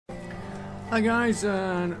Hi guys,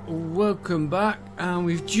 and welcome back. And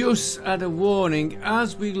we've just had a warning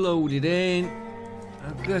as we loaded in.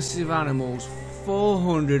 Aggressive animals,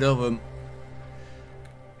 400 of them.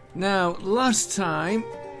 Now, last time,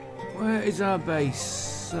 where is our base?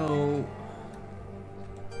 So,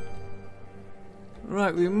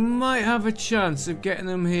 right, we might have a chance of getting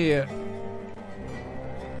them here.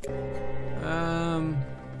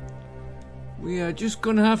 We are just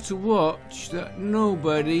gonna have to watch that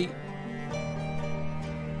nobody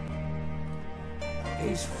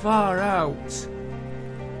is far out.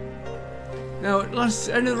 Now,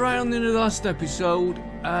 right on the end of the last episode,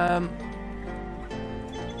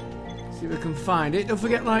 see if I can find it. Don't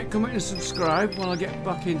forget, like, comment and subscribe when I get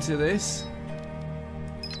back into this.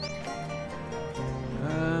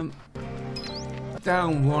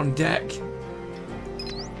 Down one deck.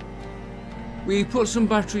 We put some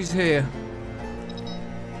batteries here.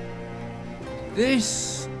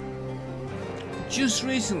 This just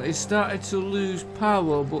recently started to lose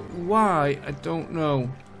power, but why, I don't know.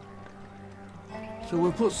 So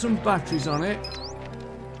we'll put some batteries on it,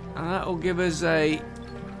 and that'll give us a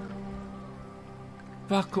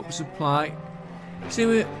backup supply.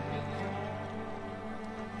 See,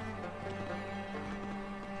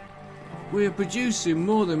 we're producing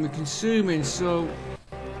more than we're consuming, so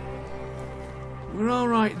we're all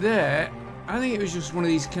right there. I think it was just one of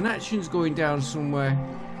these connections going down somewhere.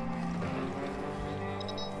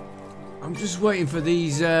 I'm just waiting for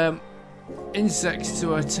these insects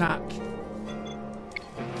to attack.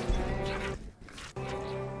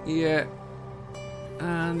 Yeah.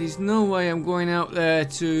 And there's no way I'm going out there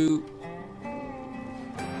to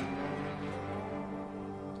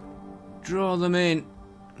draw them in.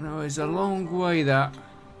 No, it's a long way that.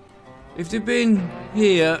 If they've been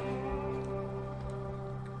here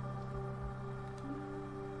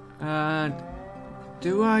and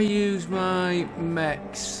do I use my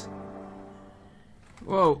mechs?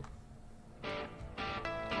 Whoa.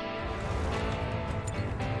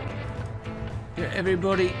 Get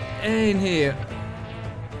everybody in here.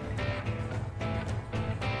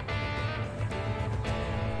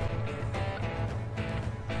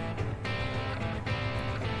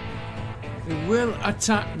 They will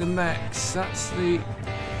attack the mechs. That's the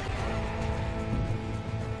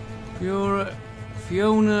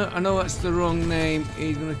Fiona, I know that's the wrong name.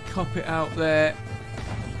 He's going to cop it out there.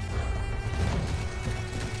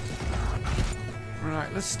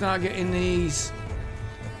 Right, let's start getting these.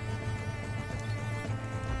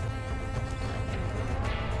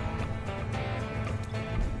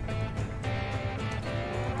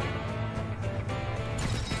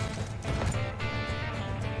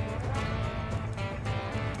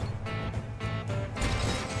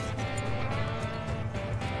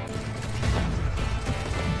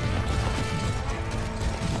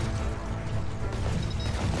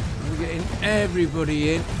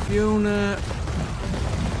 Everybody in. Fiona,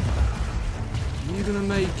 you gonna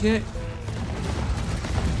make it?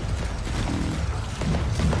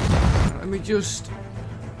 Let me just.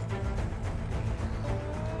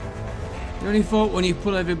 The only fault when you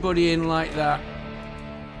pull everybody in like that.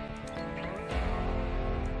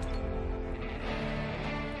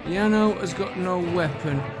 Yano has got no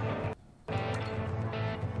weapon.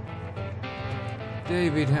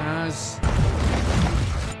 David has.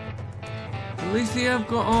 At least they have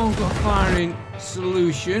all got a firing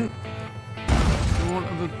solution, for want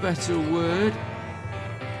of a better word.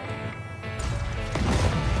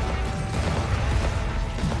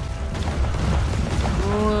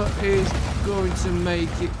 Bruno is going to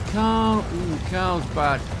make it. Carl, Carl's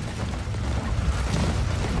bad.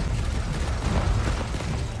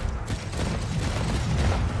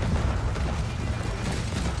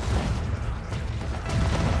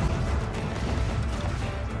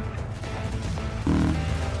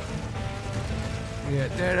 Yeah,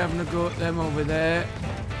 they're having a go at them over there.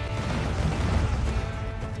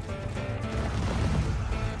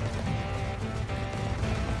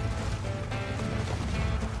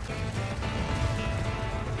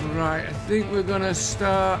 Right, I think we're gonna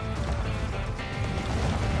start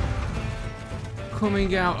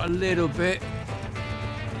coming out a little bit.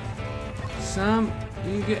 Sam,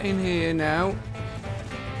 you get in here now.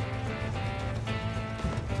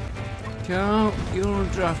 Carl, you're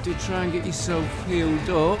undrafted, try and get yourself healed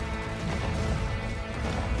up.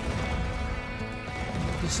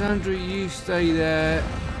 Cassandra, you stay there.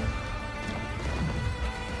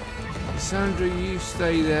 Cassandra, you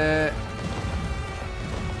stay there.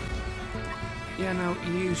 Yeah, no,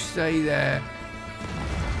 you stay there.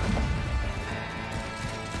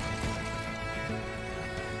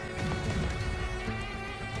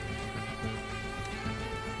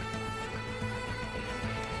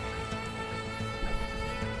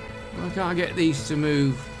 I can't get these to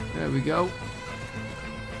move. There we go.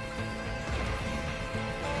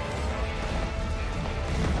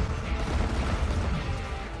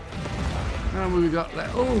 How many we got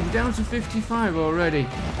left? Oh, down to 55 already.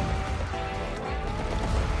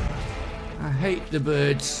 I hate the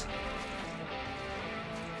birds.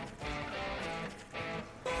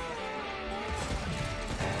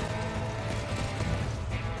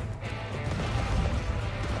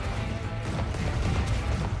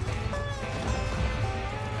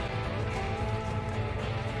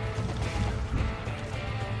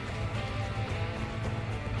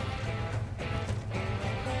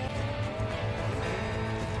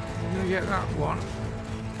 Get that one.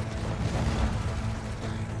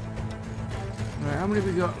 Right, how many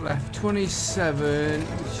have we got left? 27,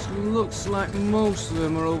 which looks like most of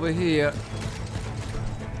them are over here.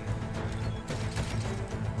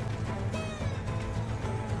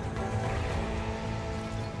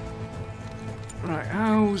 Right,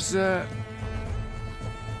 how's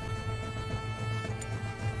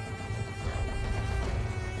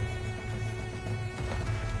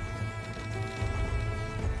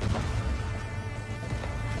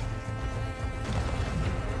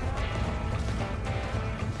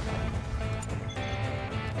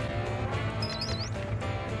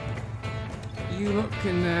you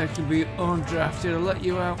looking there to be undrafted? I'll let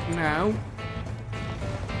you out now.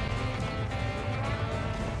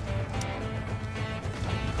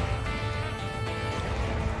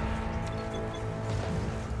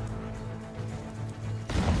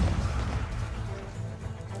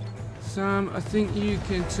 Sam, I think you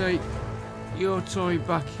can take your toy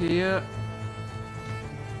back here.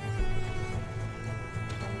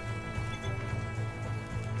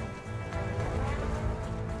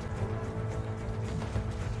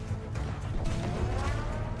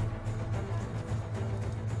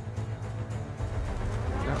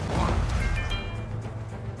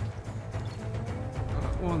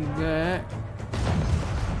 One there.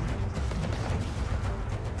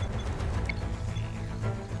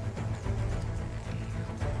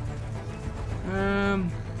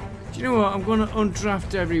 Do you know what? I'm gonna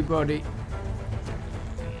undraft everybody.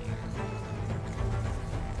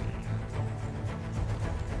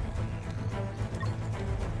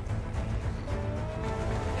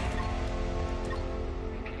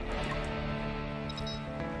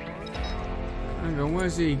 Hang on,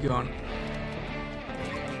 where's he gone?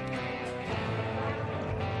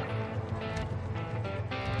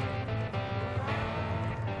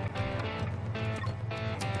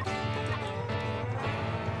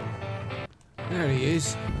 There he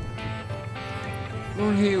is. Go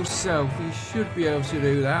and heal self. You should be able to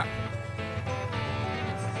do that.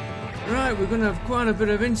 Right, we're going to have quite a bit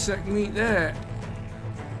of insect meat there.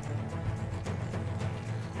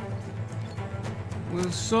 We'll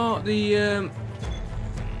sort the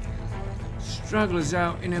stragglers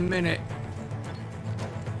out in a minute.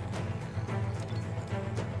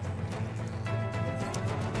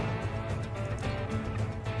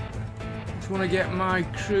 Want to get my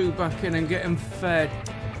crew back in and get them fed.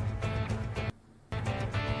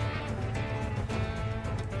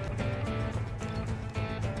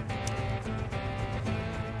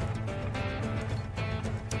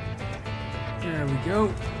 There we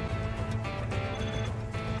go.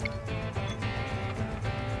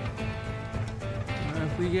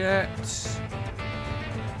 If we get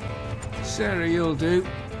Sarah, you'll do.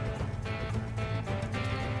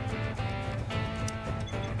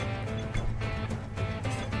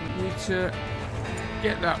 To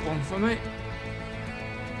get that one for me.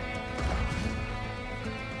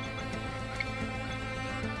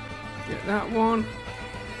 Get that one.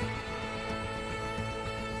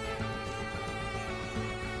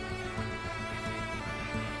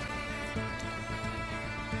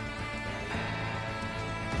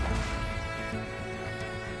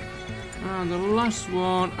 And the last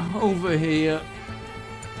one over here.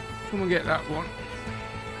 Come and get that one.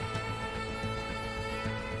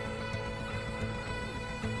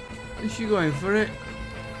 Is she going for it?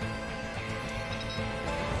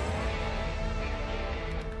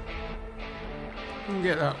 Come and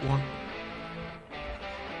get that one.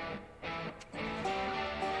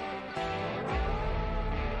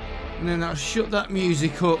 And then I'll shut that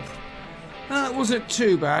music up. That wasn't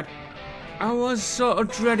too bad. I was sort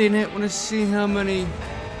of dreading it when I seen how many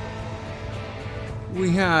we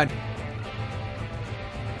had.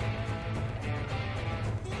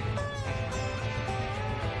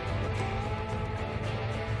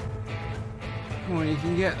 Come on, you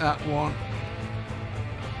can get that one.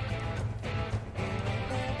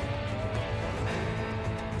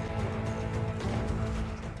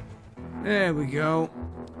 There we go.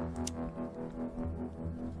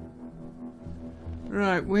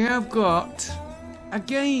 Right, we have got...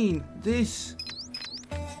 Again, this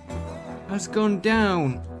has gone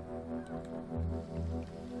down.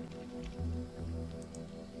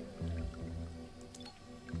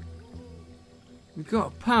 We've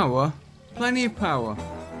got power. Plenty of power.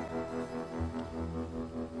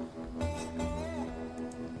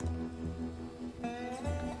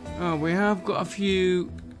 Oh, we have got a few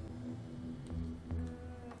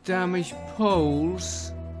damaged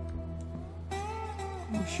poles.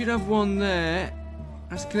 We should have one there.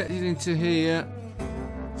 That's connected into here,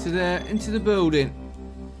 to there, into the building.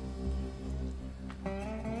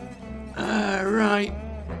 Right.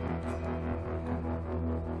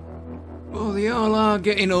 Oh, they all are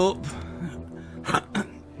getting up.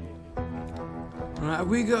 Right,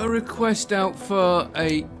 we got a request out for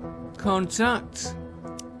a contact.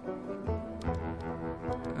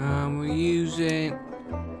 We're using...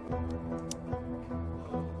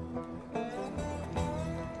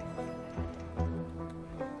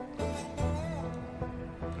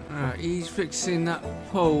 Right, he's fixing that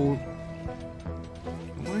pole.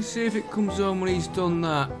 I want to see if it comes on when he's done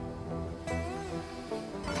that.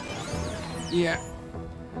 Yeah.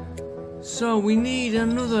 So we need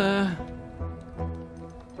another...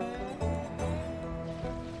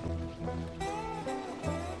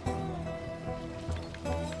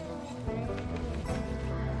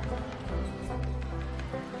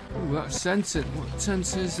 Ooh, that's sensor. What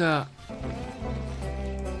sensor is that?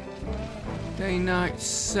 Day-night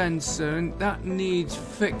sensor, and that needs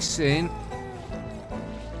fixing.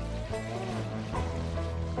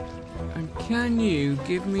 And can you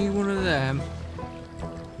give me one of them?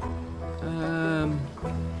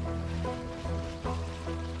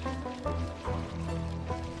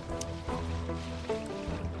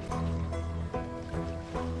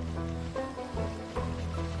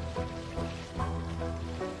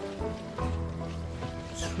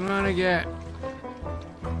 Trying to get...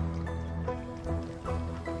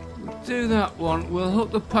 do that one. We'll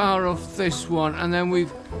hook the power off this one, and then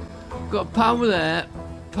we've got power there,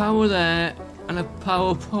 and a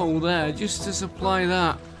power pole there, just to supply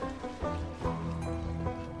that.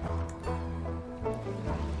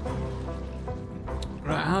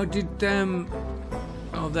 Right, how did them...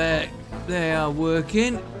 oh, they are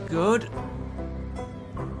working. Good.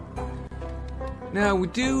 Now we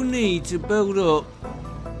do need to build up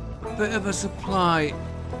a bit of a supply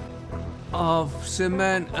of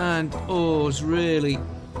cement and ores, really.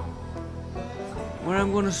 Where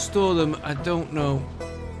I'm going to store them, I don't know.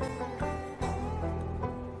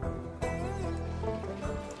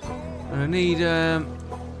 I need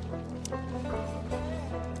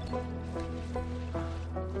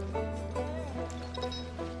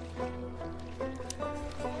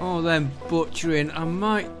all them butchering. I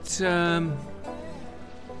might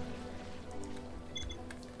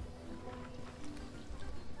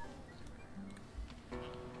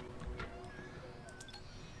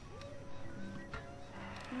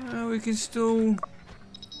we can still...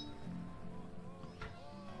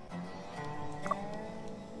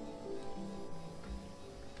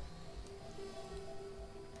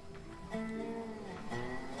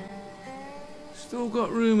 still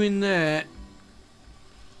got room in there.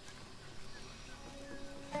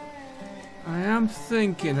 I am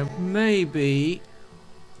thinking of maybe...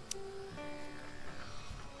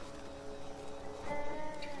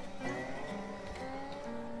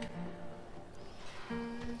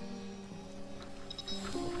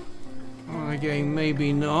 again,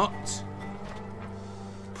 maybe not.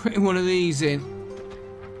 Putting one of these in.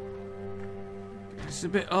 It's a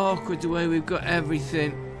bit awkward the way we've got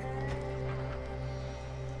everything.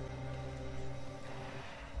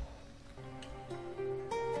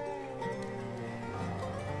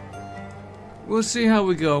 We'll see how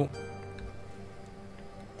we go.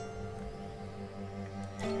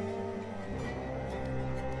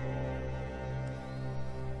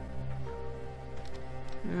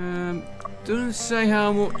 Doesn't say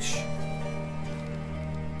how much.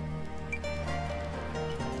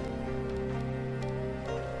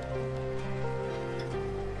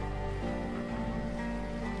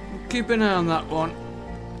 Keep an eye on that one.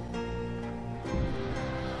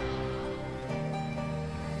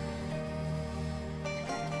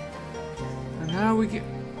 And how we get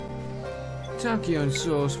tachyon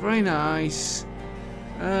sauce, very nice.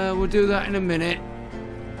 We'll do that in a minute.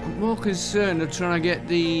 I'm more concerned of trying to get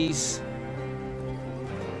these.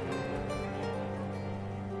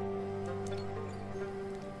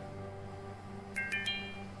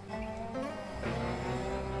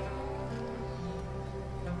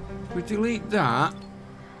 If we delete that.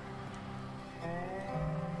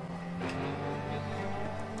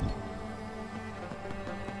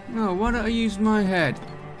 No, why don't I use my head?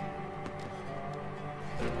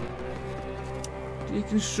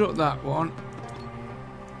 Deconstruct that one.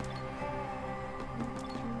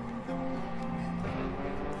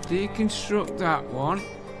 Deconstruct that one.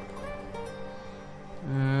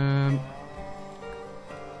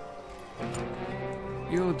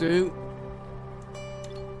 You'll do.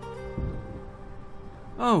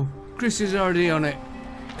 Oh, Chris is already on it.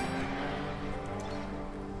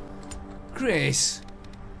 Chris,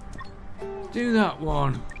 do that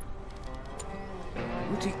one.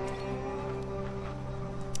 What do you...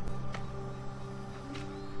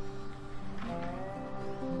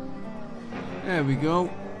 There we go.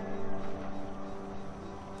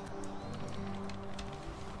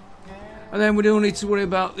 And then we don't need to worry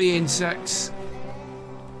about the insects.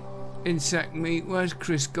 Insect meat. Where's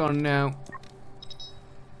Chris gone now?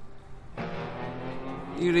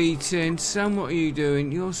 You're eating. Sam, what are you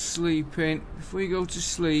doing? You're sleeping. Before you go to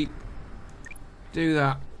sleep, do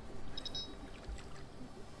that.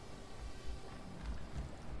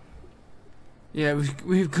 Yeah,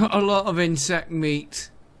 we've got a lot of insect meat.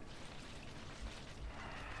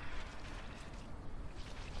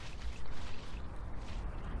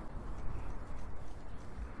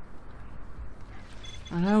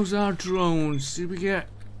 And how's our drones? Did we get...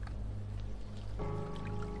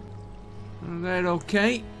 Are they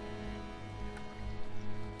okay?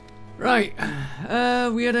 Right.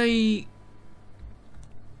 We had a...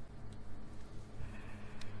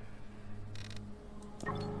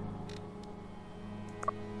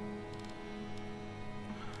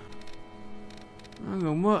 Hang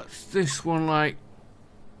on, what's this one like?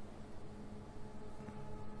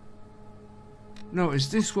 No, it's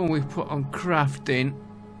this one we've put on crafting.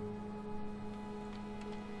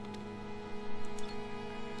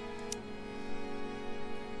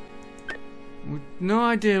 With no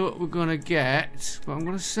idea what we're gonna get, but I'm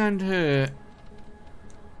gonna send her.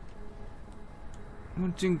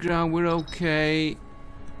 Hunting ground, we're okay.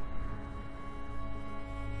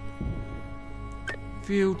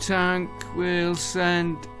 Fuel tank, we'll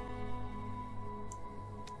send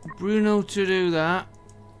Bruno to do that.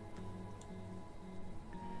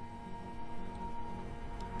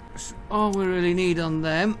 That's all we really need on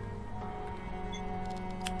them.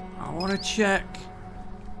 I want to check.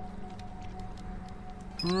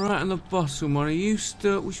 Right on the bottom one, are you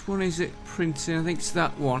stuck? Which one is it printing? I think it's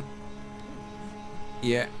that one.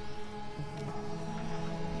 Yeah.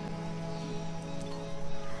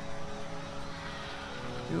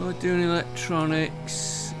 You're doing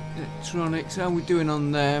electronics. Electronics, how are we doing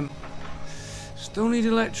on them? Still need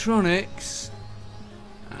electronics.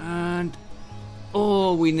 And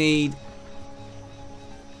ore we need.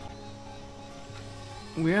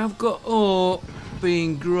 We have got ore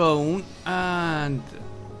being grown and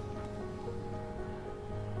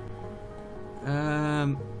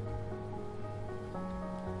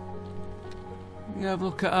we have a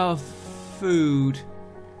look at our food.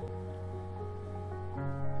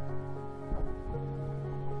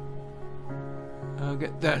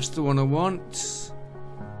 That's the one I want.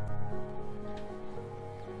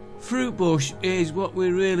 Fruit bush is what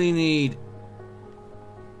we really need.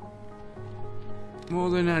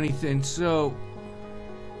 More than anything, so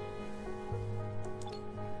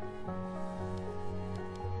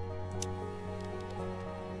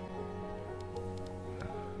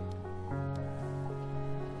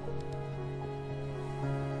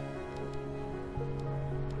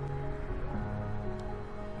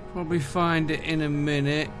probably find it in a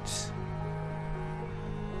minute.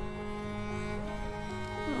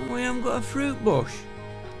 Oh, we haven't got a fruit bush.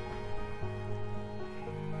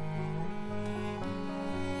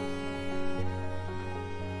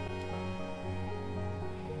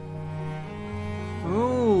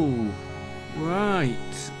 Oh,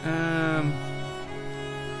 right.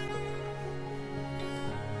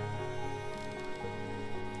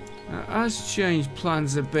 That has changed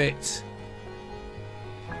plans a bit.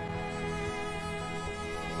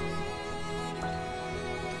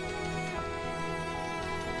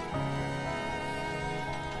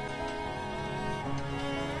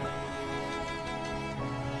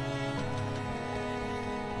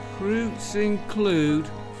 Fruits include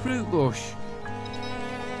fruit bush.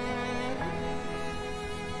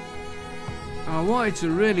 I wanted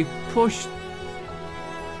to really push.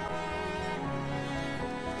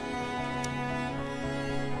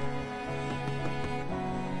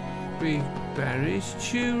 Beef berries,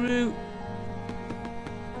 chew root,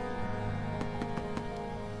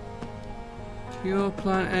 pure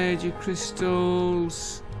plant energy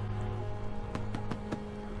crystals.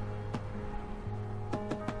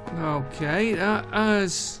 Okay, that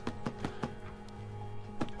has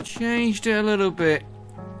changed it a little bit.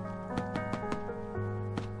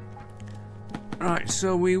 Right,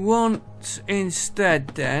 so we want instead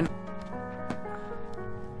then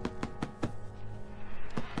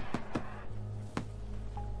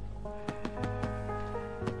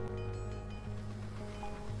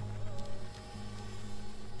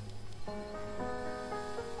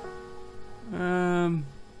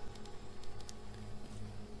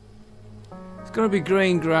it's gotta be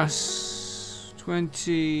grain grass.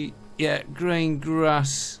 20, yeah, grain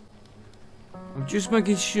grass. I'm just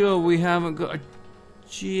making sure we haven't got a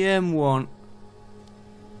GM one.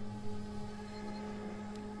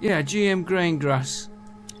 Yeah, GM grain grass.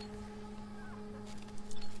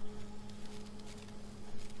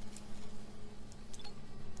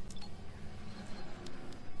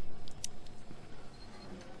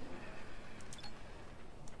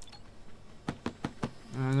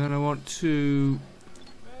 And then I want to...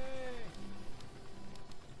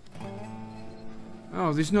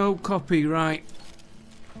 Oh, there's no copyright.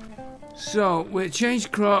 So, we'll change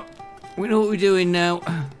crop. We know what we're doing now.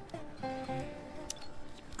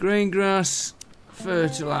 Grain grass,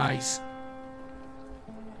 fertilise.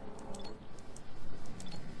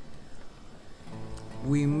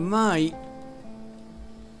 We might...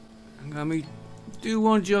 Let me do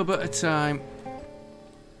one job at a time.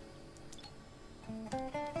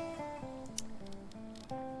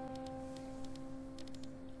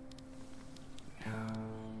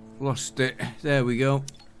 Lost it. There we go.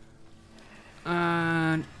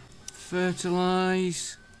 And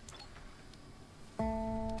fertilise.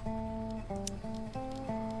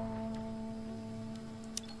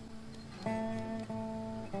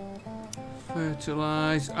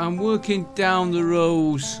 Fertilise. I'm working down the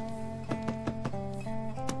rows.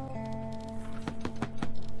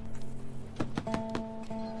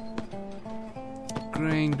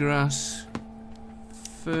 Grain grass.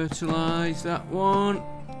 Fertilise that one.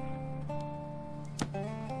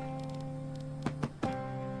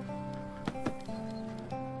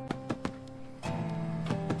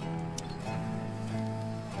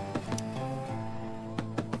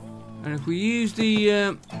 And if we use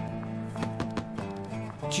the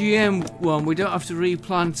GM one, we don't have to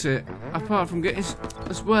replant it. Apart from getting,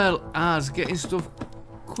 as well as getting stuff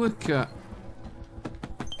quicker.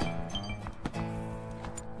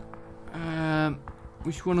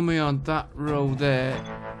 Which one am I on? That row there.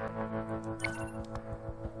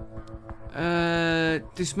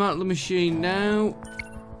 Dismantle the machine now.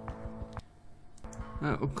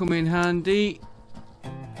 That will come in handy.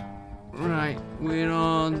 Right, we're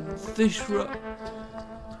on this row.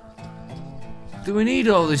 Do we need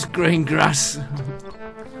all this grain grass?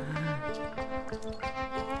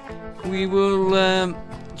 We will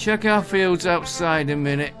check our fields outside in a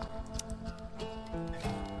minute.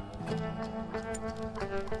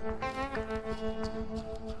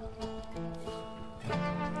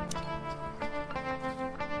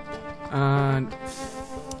 And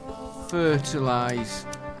fertilise.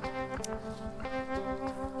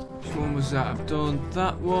 Which one was that? I've done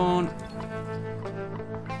that one.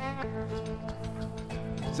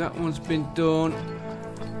 That one's been done.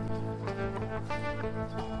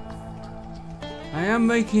 I am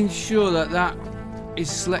making sure that that is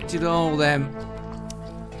selected all them.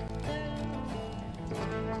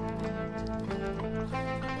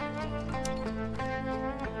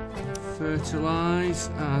 Fertilise,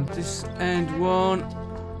 and this end one.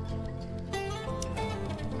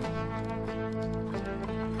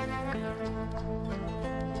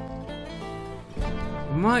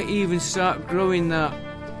 I might even start growing that,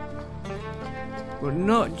 but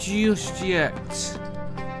not just yet.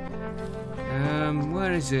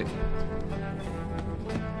 Where is it?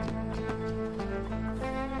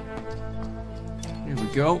 Here we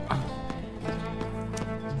go.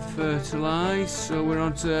 Fertilise. So we're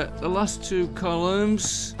on to the last two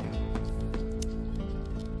columns.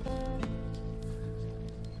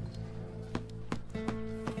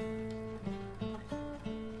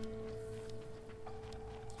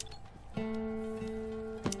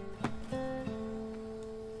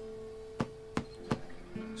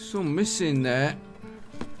 Some missing there.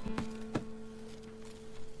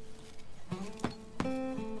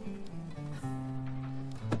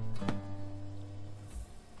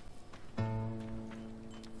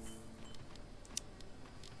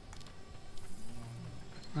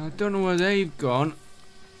 I don't know where they've gone.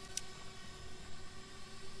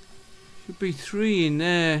 Should be 3 in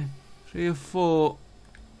there. 3 or 4.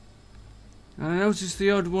 And I noticed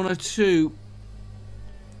the odd 1 or 2.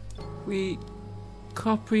 We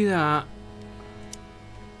copy that.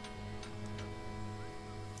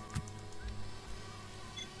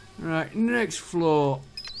 Right, next floor.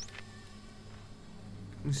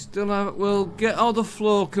 We still have. We'll get all the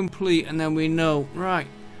floor complete, and then we know. Right,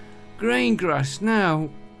 grain grass now.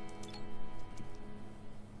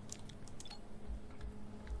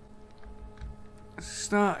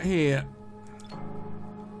 Start here.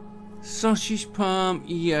 Sausage palm,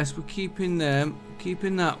 yes, we're keeping them.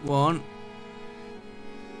 Keeping that one.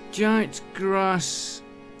 Giant grass,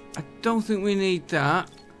 I don't think we need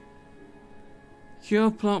that.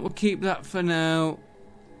 Cure plant, we'll keep that for now.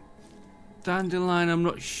 Dandelion, I'm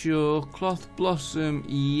not sure. Cloth blossom,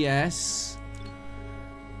 yes.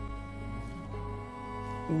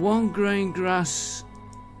 One grain grass.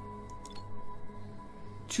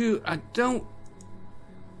 Two, I don't.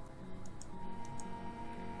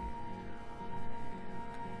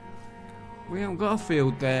 We haven't got a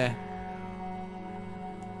field there.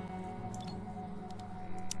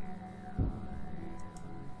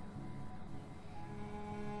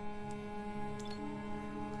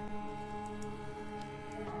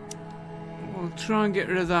 We'll try and get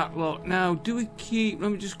rid of that lot. Now, do we keep...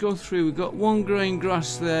 Let me just go through. We've got one grain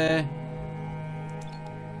grass there.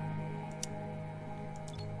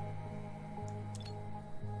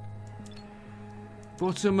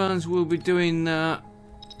 Buttermans will be doing that.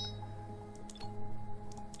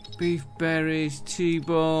 Beef berries, tea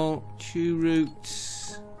ball, chew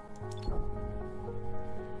roots.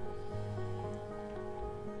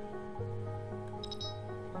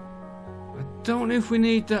 I don't know if we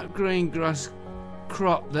need that grain grass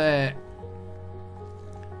crop there.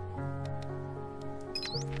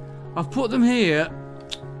 I've put them here,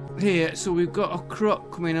 so we've got a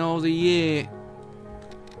crop coming all the year.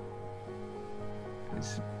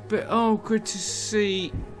 It's a bit awkward to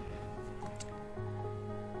see.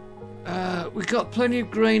 We've got plenty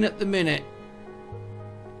of grain at the minute.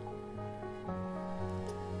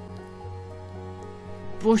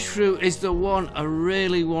 Bush fruit is the one I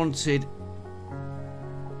really wanted.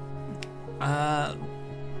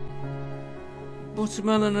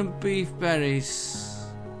 Buttermelon and beef berries.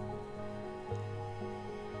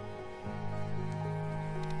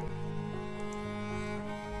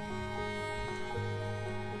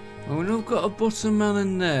 Oh, we've got a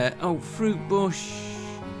buttermelon there. Oh, fruit bush.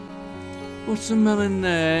 Buttermelon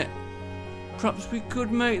there. Perhaps we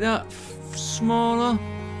could make that smaller.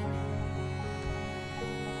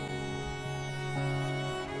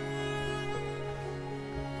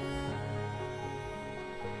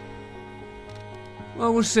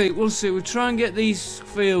 Well, we'll see. We'll see. We'll try and get these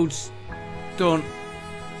fields done.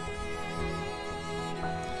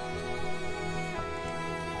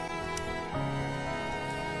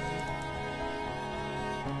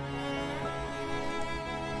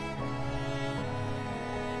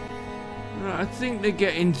 I think they're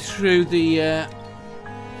getting through the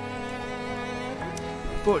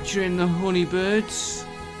butchering the honeybirds.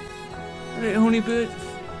 Are they honeybirds?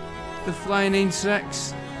 The flying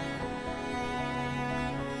insects.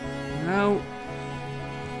 Now,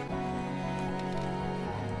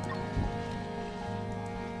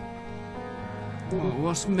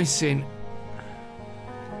 what's missing?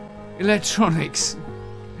 Electronics.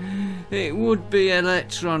 It would be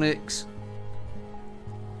electronics.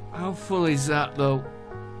 How full is that though?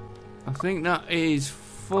 I think that is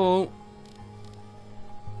full.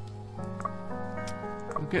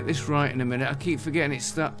 I'll get this right in a minute. I keep forgetting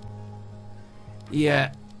it's that.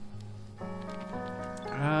 Yeah.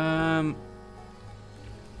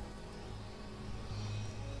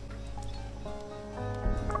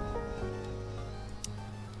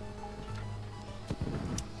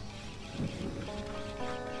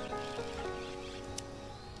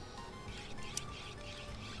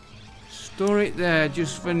 Store it there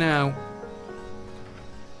just for now.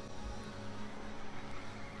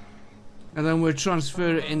 And then we'll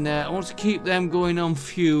transfer it in there. I want to keep them going on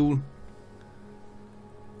fuel.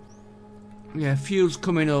 Yeah, fuel's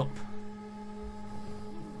coming up.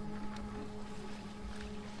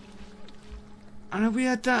 And have we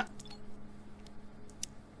had that?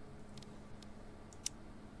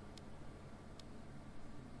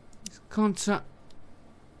 Contact.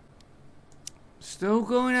 Still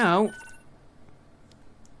going out.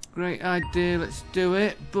 Great idea, let's do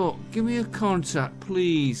it. But give me a contact,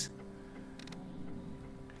 please.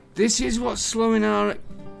 This is what's slowing our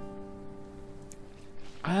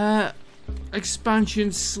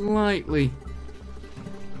expansion slightly.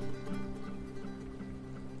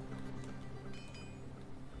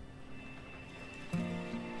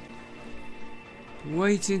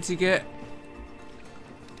 Waiting to get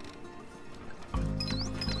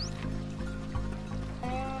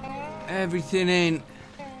everything in.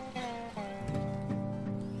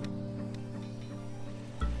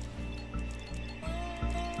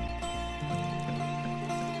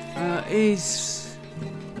 is...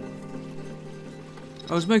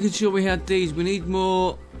 I was making sure we had these. We need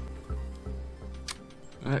more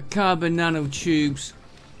carbon nanotubes.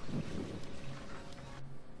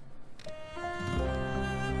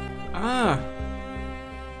 Ah.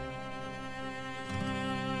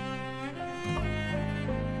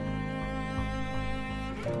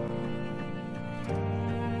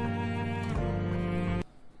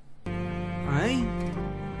 Hey?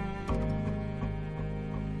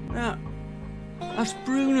 That's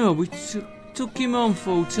Bruno. We took him on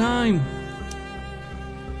full time.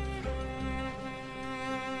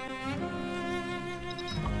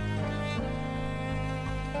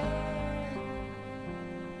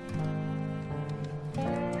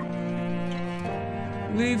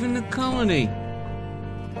 Leaving the colony.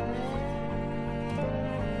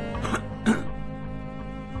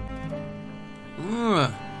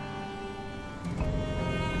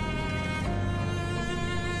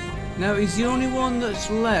 Now he's the only one that's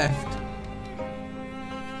left.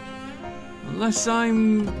 Unless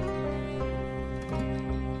I'm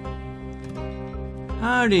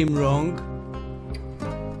heard him wrong.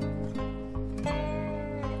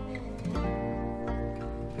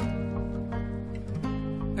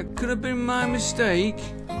 That could have been my mistake.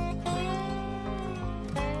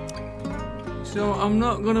 So I'm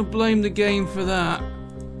not going to blame the game for that.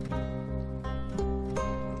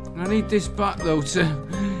 I need this back though to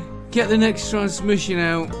get the next transmission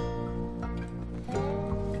out.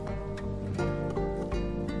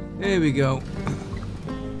 There we go.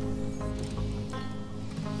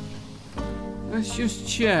 Let's just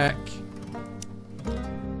check.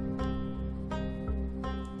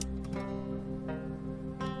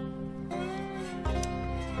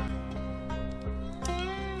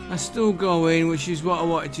 That's still going, which is what I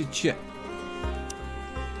wanted to check.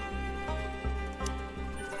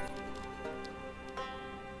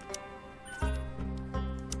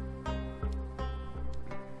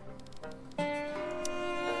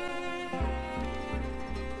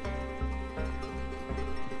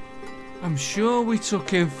 I'm sure we took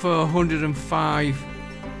him for 105.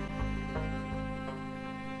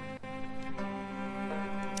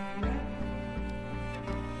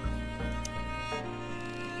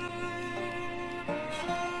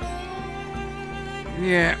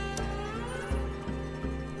 Yeah.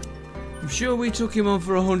 I'm sure we took him on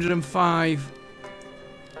for 105.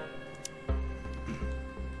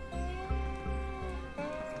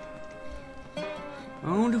 I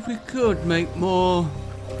wonder if we could make more.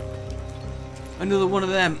 Another one of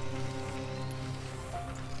them.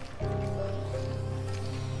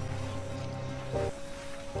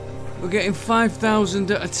 We're getting 5,000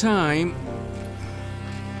 at a time.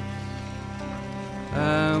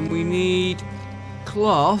 We need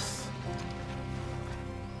cloth.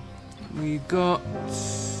 We've got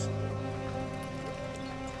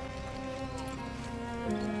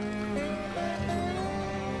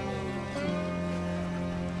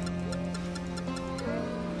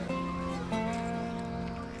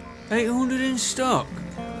 $800 in stock.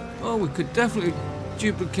 Oh, we could definitely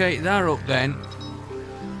duplicate that up then.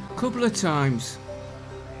 A couple of times.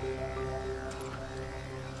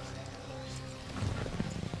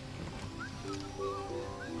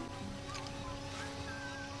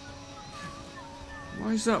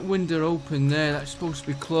 Why is that window open there? That's supposed to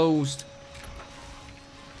be closed.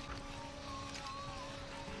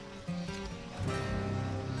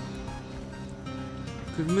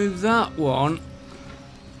 Could move that one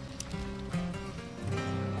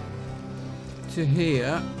to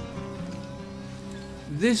here.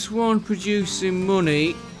 This one producing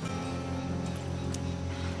money.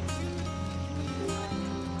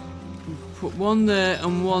 Put one there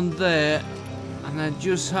and one there, and then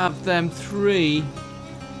just have them three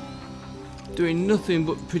doing nothing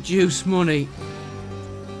but produce money.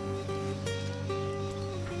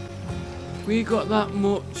 We got that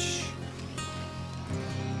much.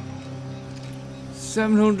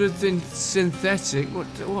 700 in synthetic.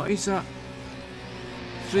 What is that?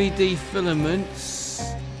 3D filaments.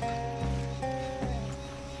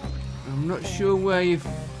 I'm not sure where you've...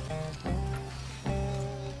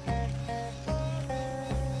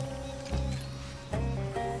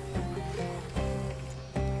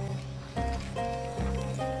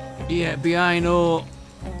 Yeah, behind ore.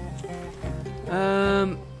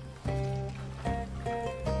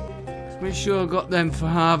 Let's make sure I got them for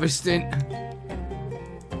harvesting.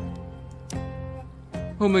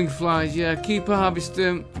 Humming flies, yeah, keep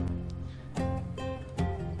harvesting.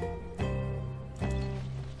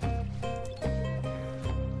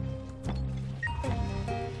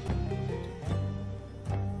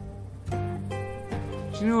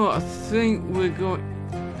 Do you know what? I think we're going.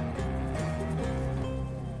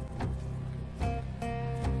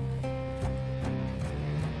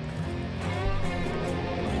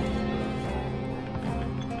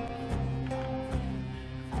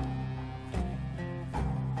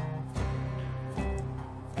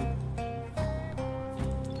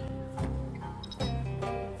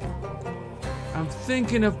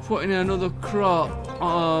 thinking of putting another crop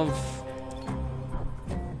of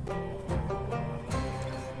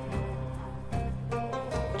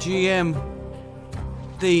GM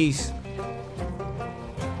these.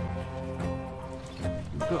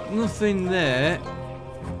 We've got nothing there.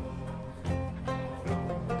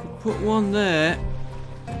 Could put one there.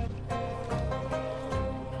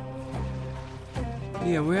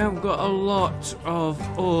 Yeah, we haven't got a lot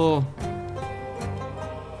of ore.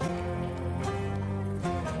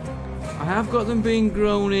 I have got them being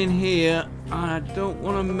grown in here, and I don't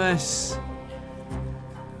want to mess.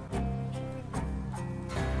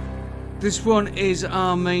 This one is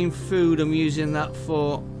our main food. I'm using that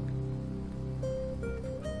for.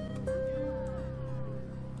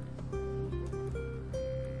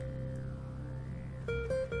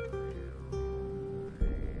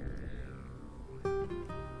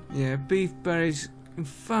 Yeah, beef berries. In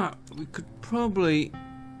fact, we could probably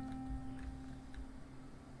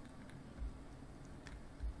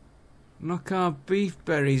knock our beef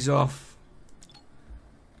berries off.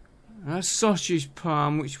 That's sausage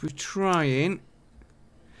palm, which we're trying.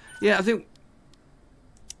 Yeah, I think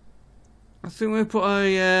we put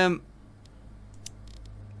a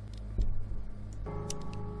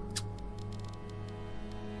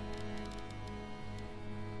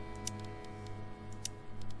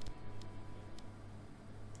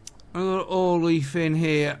another ore leaf in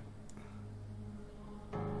here.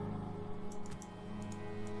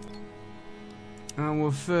 And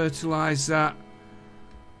we'll fertilise that.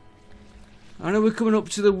 I know we're coming up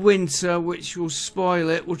to the winter, which will spoil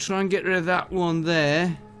it. We'll try and get rid of that one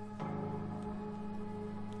there.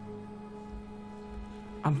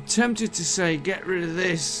 I'm tempted to say get rid of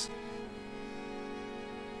this.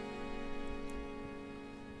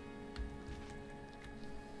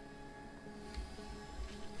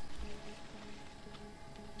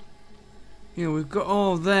 You know, we've got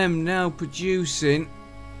all of them now producing.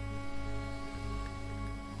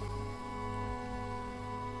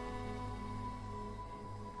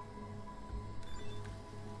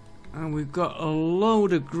 And we've got a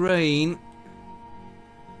load of grain.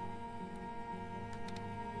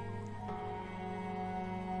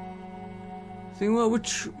 I think what we're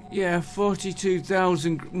yeah,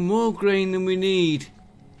 42,000 more grain than we need.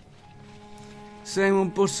 Same on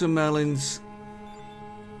buttermelons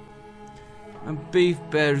and beef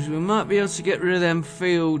berries. We might be able to get rid of them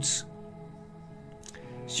fields.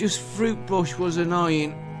 It's just fruit bush was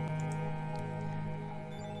annoying.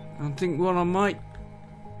 I think what I might.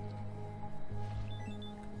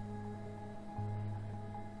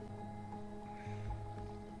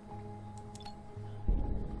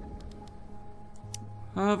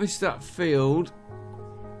 Harvest that field.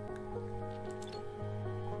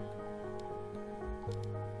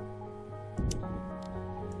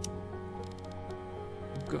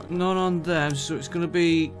 We've got none on them, so it's going to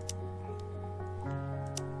be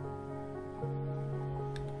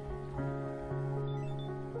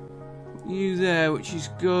you there, which is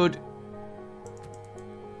good.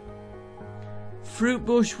 Fruit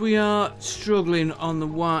bush, we are struggling on the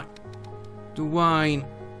wine.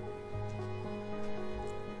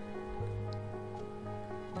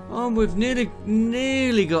 Oh, we've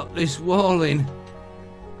nearly got this wall in.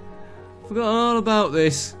 Forgotten all about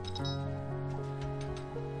this.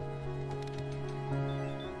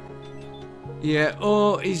 Yeah,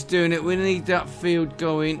 oh, he's doing it. We need that field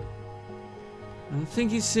going. I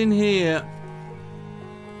think it's in here.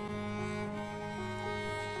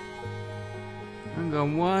 Hang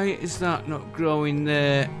on, why is that not growing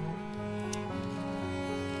there?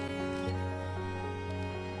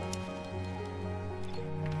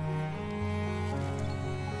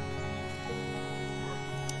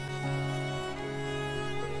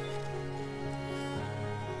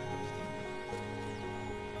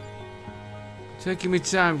 Taking me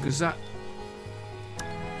time because that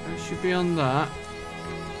should be on that.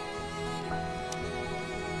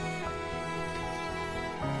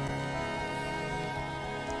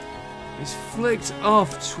 It's flicked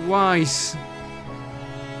off twice.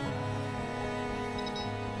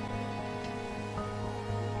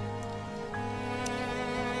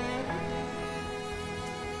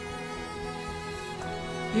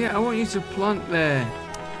 Yeah, I want you to plant there.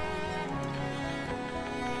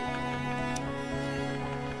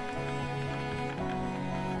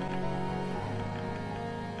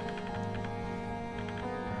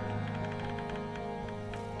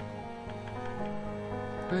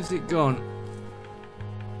 Where's it gone?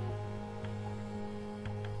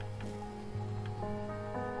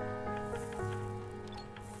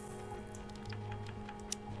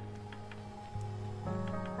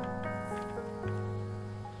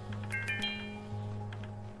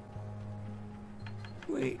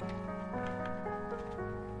 Wait.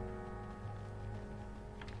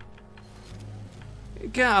 You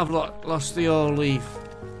can't have lost the oil leaf.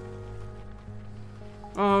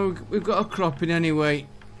 Oh, we've got a cropping anyway.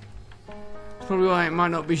 That's probably why it might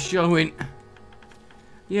not be showing.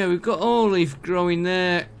 Yeah, we've got oil leaf growing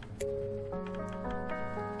there.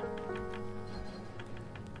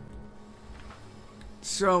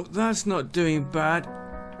 So that's not doing bad.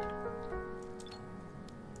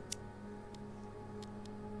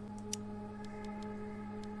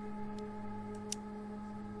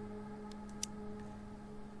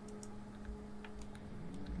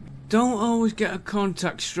 Don't always get a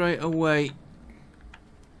contact straight away.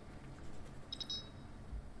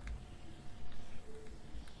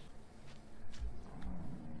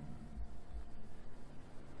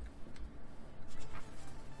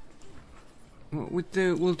 What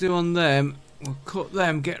we'll do on them, we'll cut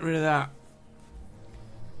them, get rid of that.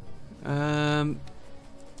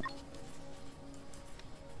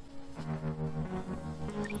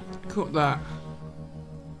 Cut that.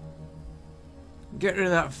 Get rid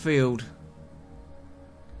of that field.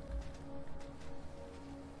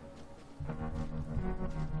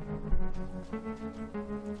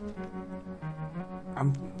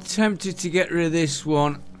 I'm tempted to get rid of this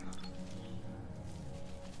one.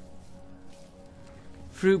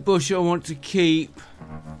 Fruit bush I want to keep.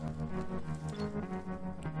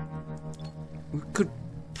 We could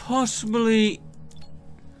possibly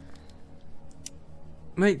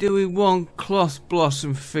make do with one cloth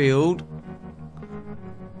blossom field.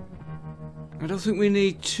 I don't think we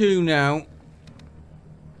need two now.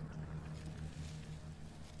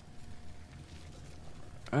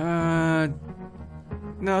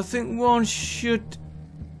 No, I think one should.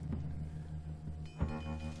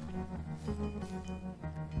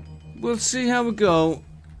 We'll see how we go.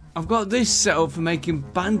 I've got this set up for making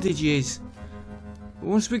bandages. But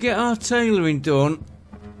once we get our tailoring done,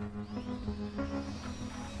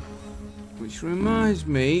 which reminds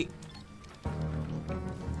me,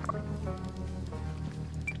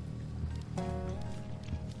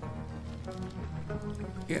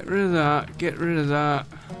 get rid of that, get rid of that.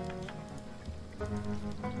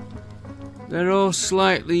 They're all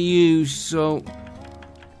slightly used, so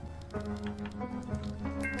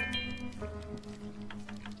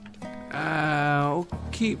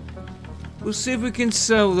we'll see if we can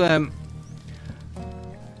sell them.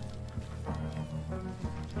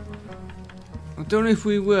 I don't know if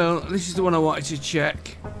we will. This is the one I wanted to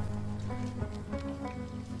check.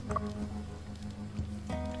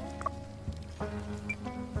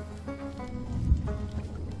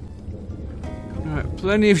 Right,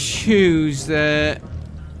 plenty of shoes there.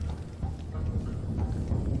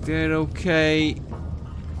 They're okay.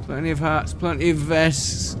 Plenty of hats, plenty of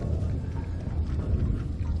vests.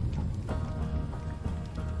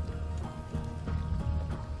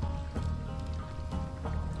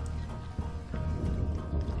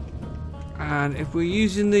 And if we're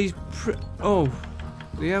using these, oh,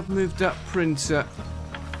 they have moved that printer.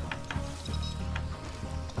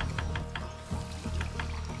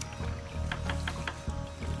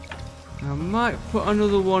 I might put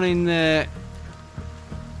another one in there.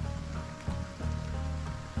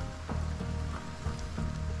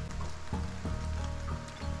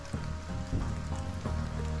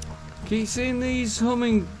 Keep seeing these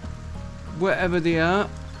humming, whatever they are.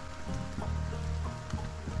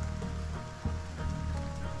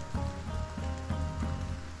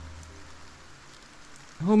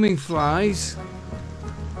 Humming flies.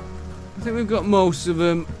 I think we've got most of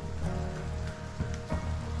them.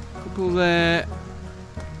 Couple there.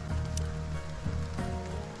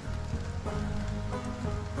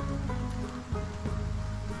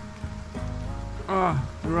 Ah,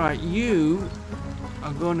 right, you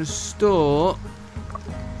are going to store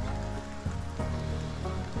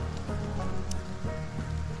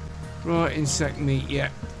raw insect meat, yeah.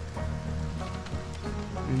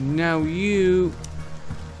 And now you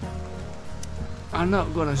are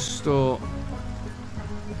not going to store.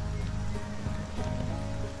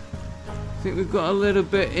 I think we've got a little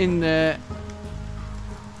bit in there.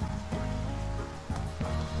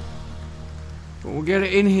 But we'll get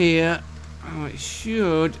it in here. Oh, it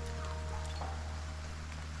should.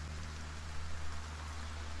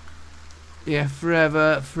 Yeah,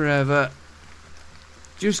 forever, forever.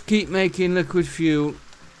 Just keep making liquid fuel.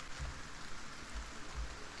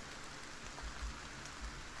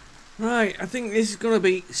 Right, I think this is going to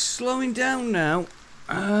be slowing down now.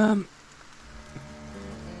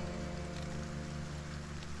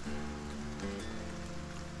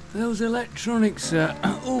 Those electronics are...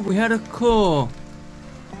 Oh, we had a core.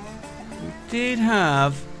 We did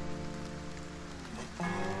have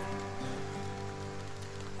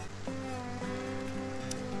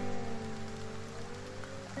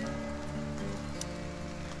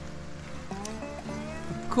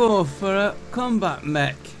core for a combat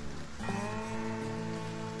mech.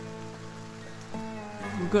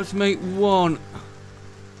 We've got to make one.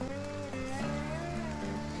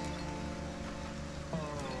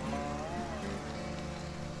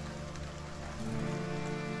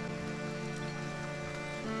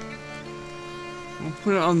 We'll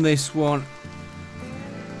put it on this one.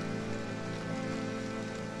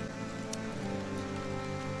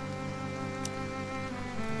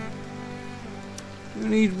 We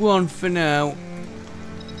need one for now.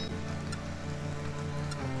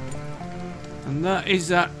 And that is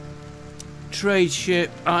that trade ship,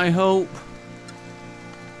 I hope.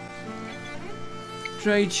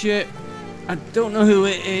 Trade ship. I don't know who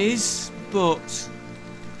it is, but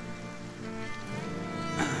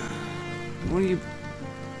what are you?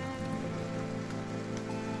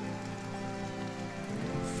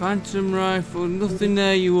 Phantom rifle, nothing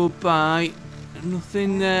there you will buy.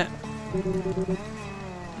 Nothing there.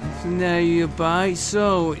 Nothing there you buy.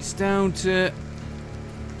 So it's down to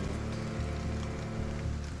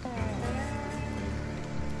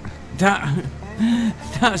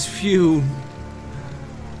that's fuel.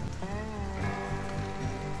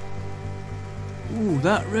 Ooh,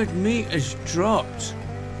 that red meat has dropped.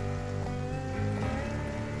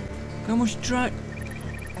 How much dry?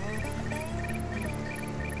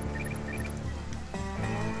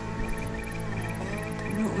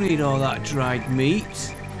 We don't need all that dried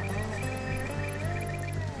meat.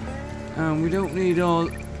 And we don't need all.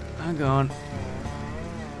 Hang on.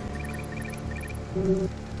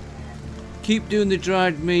 Keep doing the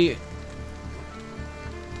dried meat.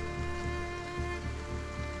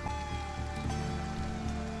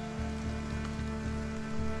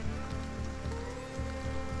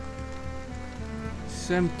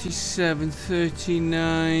 $77,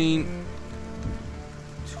 $39,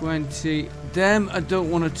 $20. Them I don't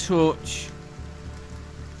want to touch.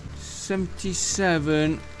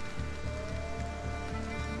 77.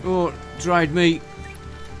 Oh, dried meat.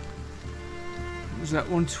 What was that?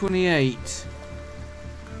 128.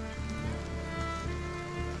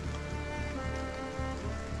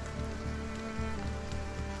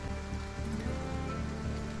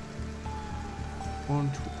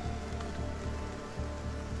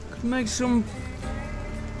 Could make some.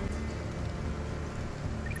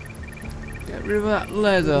 Get rid of that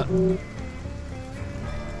leather.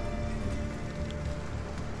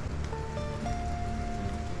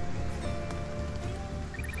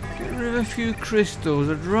 Get rid of a few crystals.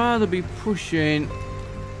 I'd rather be pushing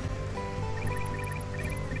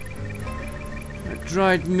that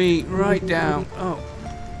dried meat right down. Oh.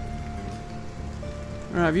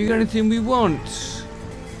 Right, have you got anything we want?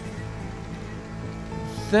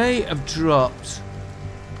 They have dropped.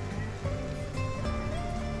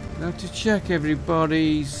 I have to check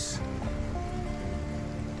everybody's.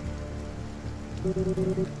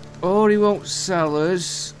 Or he won't sell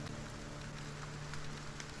us.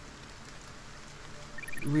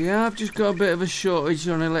 We have just got a bit of a shortage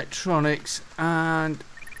on electronics and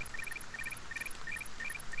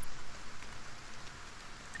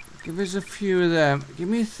give us a few of them. Give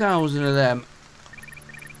me 1,000 of them.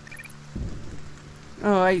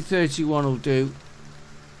 Oh, 831 will do.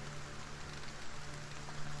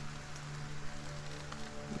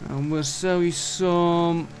 And we'll sell you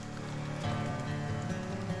some.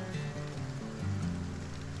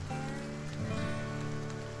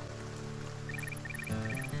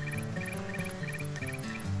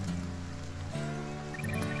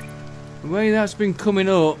 The way that's been coming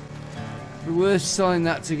up, it'd be worth selling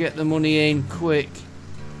that to get the money in quick.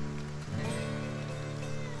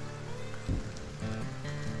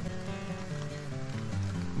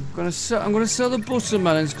 I'm gonna sell the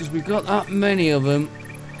buttermelons because we've got that many of them.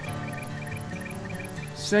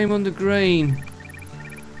 Same on the grain.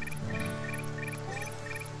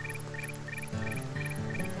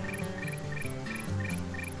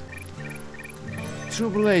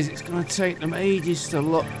 Trouble is, it's gonna take them ages to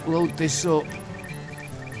load this up.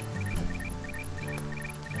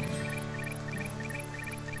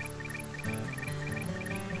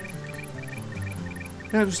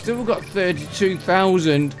 Yeah, we've still got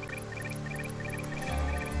 32,000.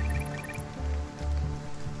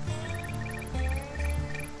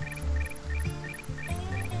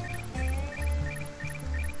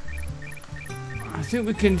 I think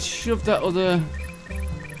we can shove that other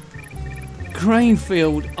grain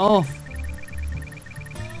field off.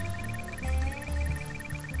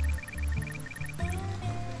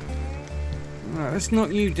 Right, let's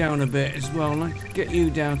knock you down a bit as well. Let's get you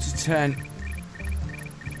down to 10.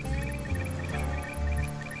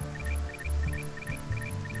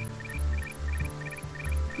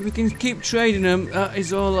 If we can keep trading them, that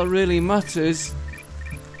is all that really matters.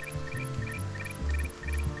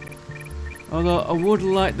 Although I would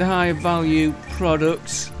like the higher value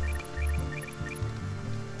products.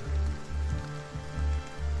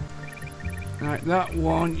 Right, that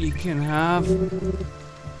one you can have. You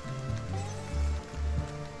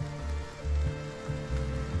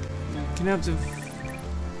can have the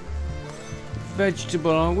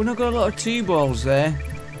vegetable. We've not got a lot of tea balls there.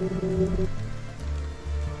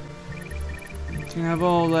 You can have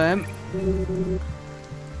all them.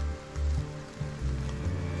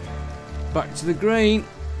 Back to the grain.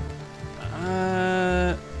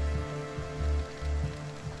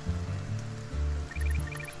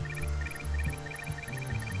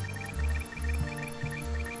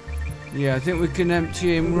 Yeah, I think we can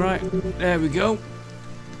empty him right. There we go.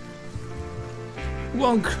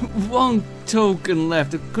 One token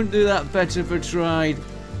left. I couldn't do that better if I tried.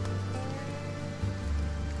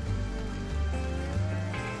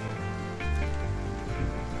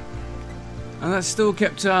 And that still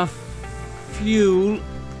kept our fuel.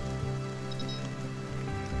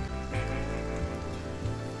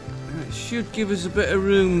 It should give us a bit of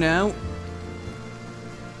room now.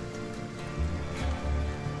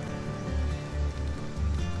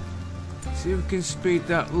 See if we can speed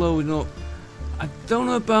that loading up. I don't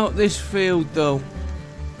know about this field though.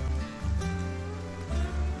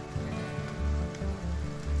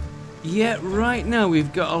 Yeah, right now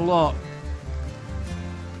we've got a lot.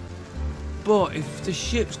 But if the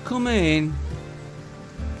ships come in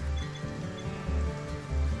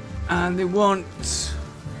and they want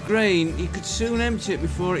grain, you could soon empty it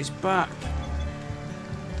before it's back.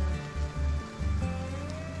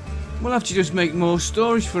 We'll have to just make more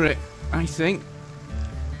storage for it, I think.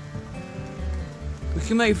 We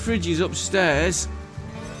can make fridges upstairs.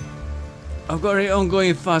 I've got it on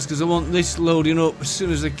going fast because I want this loading up as soon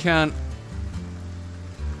as I can.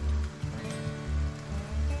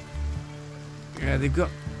 Yeah, they've got...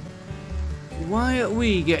 Why are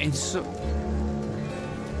we getting so...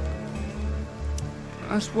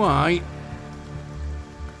 That's why...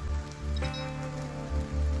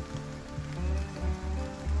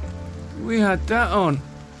 We had that on.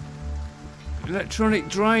 Electronic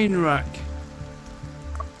drying rack.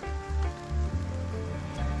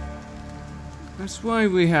 That's why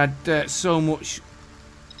we had so much...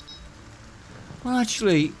 Well,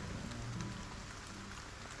 actually...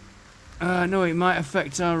 no, it might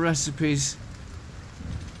affect our recipes.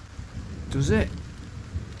 Does it?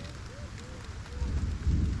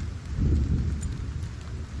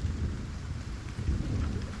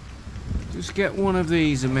 Just get one of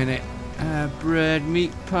these a minute. Bread,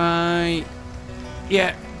 meat pie.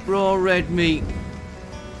 Yeah, raw red meat.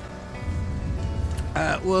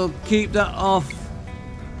 We'll keep that off.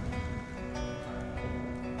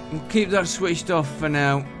 We'll keep that switched off for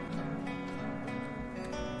now.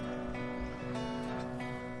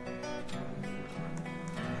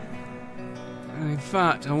 And in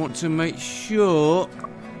fact, I want to make sure...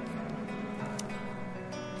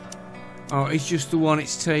 Oh, it's just the one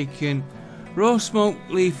it's taken. Raw smoked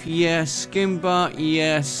leaf, yes. Skin bar,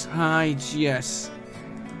 yes. Hides, yes.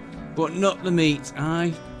 But not the meat.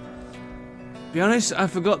 Be honest, I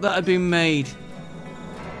forgot that had been made.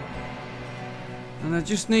 And I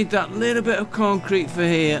just need that little bit of concrete for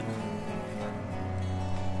here.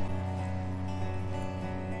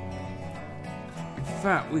 In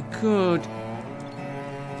fact, we could...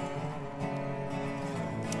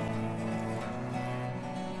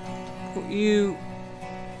 put you...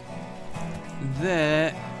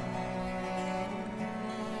 there.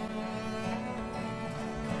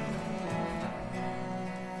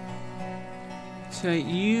 Take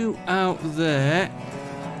you out there.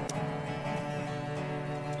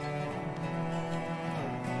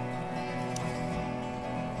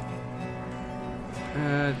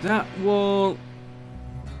 That wall.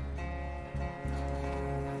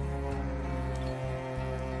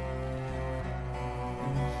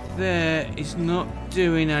 There is not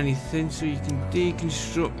doing anything, so you can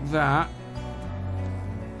deconstruct that.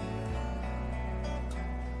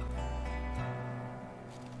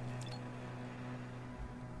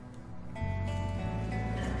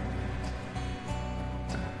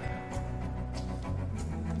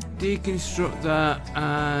 Deconstruct that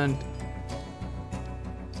and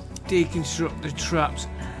deconstruct the traps.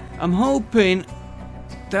 I'm hoping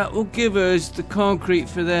that will give us the concrete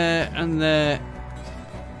for there and there.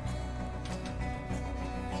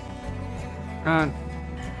 And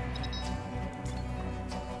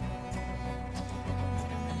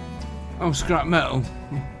oh, scrap metal.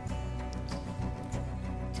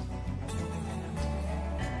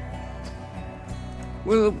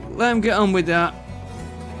 we'll let him get on with that.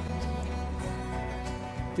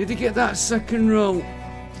 Did he get that second row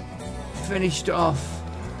finished off?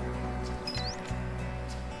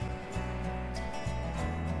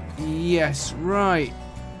 Yes, right.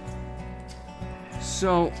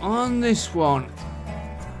 So on this one,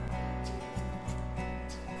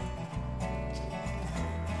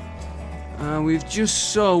 we've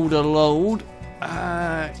just sold a load.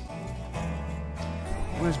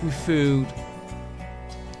 Where's my food?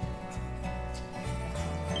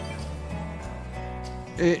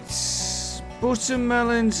 It's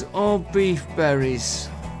buttermelons or beef berries.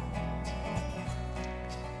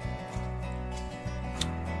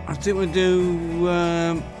 I think we'll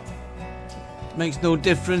do, makes no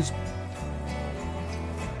difference,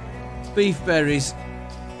 beef berries.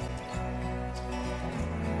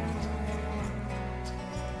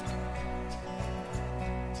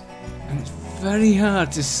 And it's very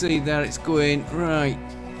hard to see that it's going. Right,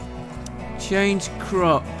 change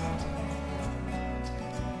crop.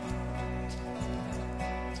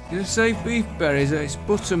 Did I say beef berries? It's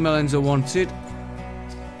buttermelons I wanted.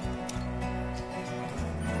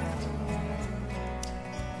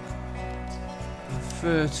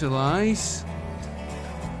 Fertilise.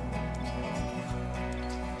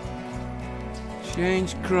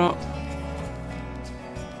 Change crop.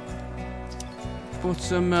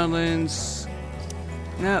 Buttermelons.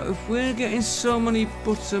 Now, if we're getting so many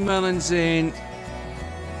buttermelons in,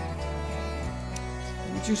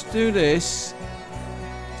 we just do this.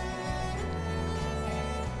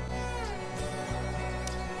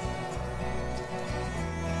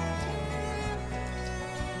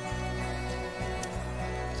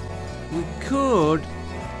 We could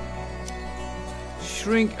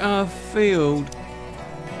shrink our field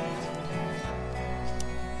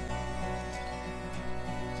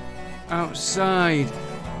outside.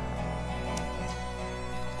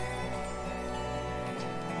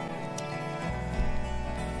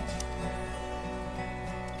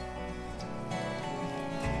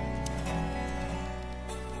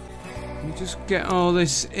 You just get all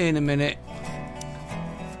this in a minute.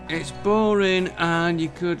 It's boring, and you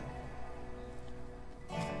could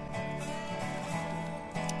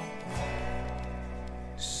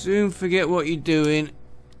soon forget what you're doing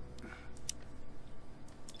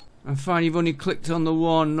and find you've only clicked on the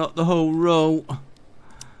one, not the whole row. Of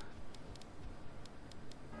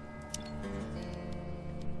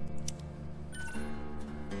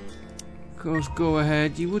course, go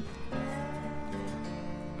ahead. You would.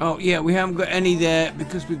 Oh yeah, we haven't got any there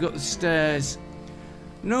because we've got the stairs.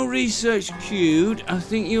 No research queued. I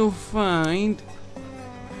think you'll find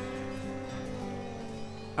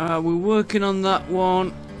we're working on that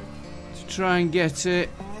one to try and get it.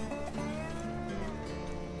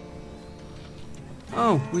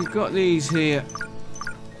 Oh, we've got these here.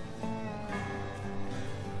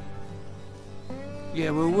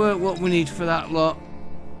 Yeah, we'll work what we need for that lot.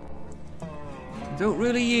 Don't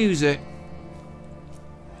really use it.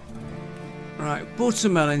 Right,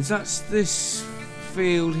 buttermelons, that's this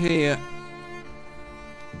field here.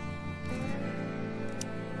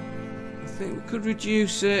 I think we could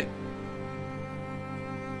reduce it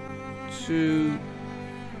to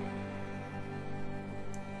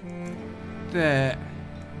there.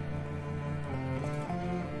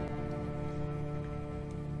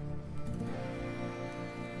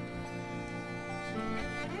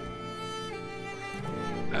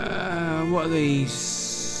 What are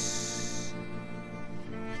these?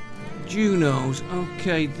 Junos.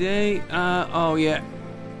 Okay, they are. Oh yeah,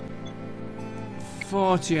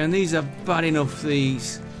 40, and these are bad enough.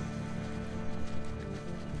 These.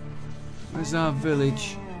 Where's our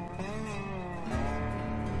village?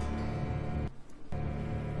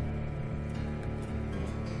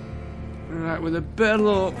 Right, with a bit of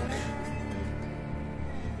luck,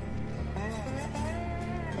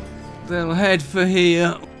 they'll head for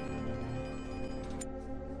here.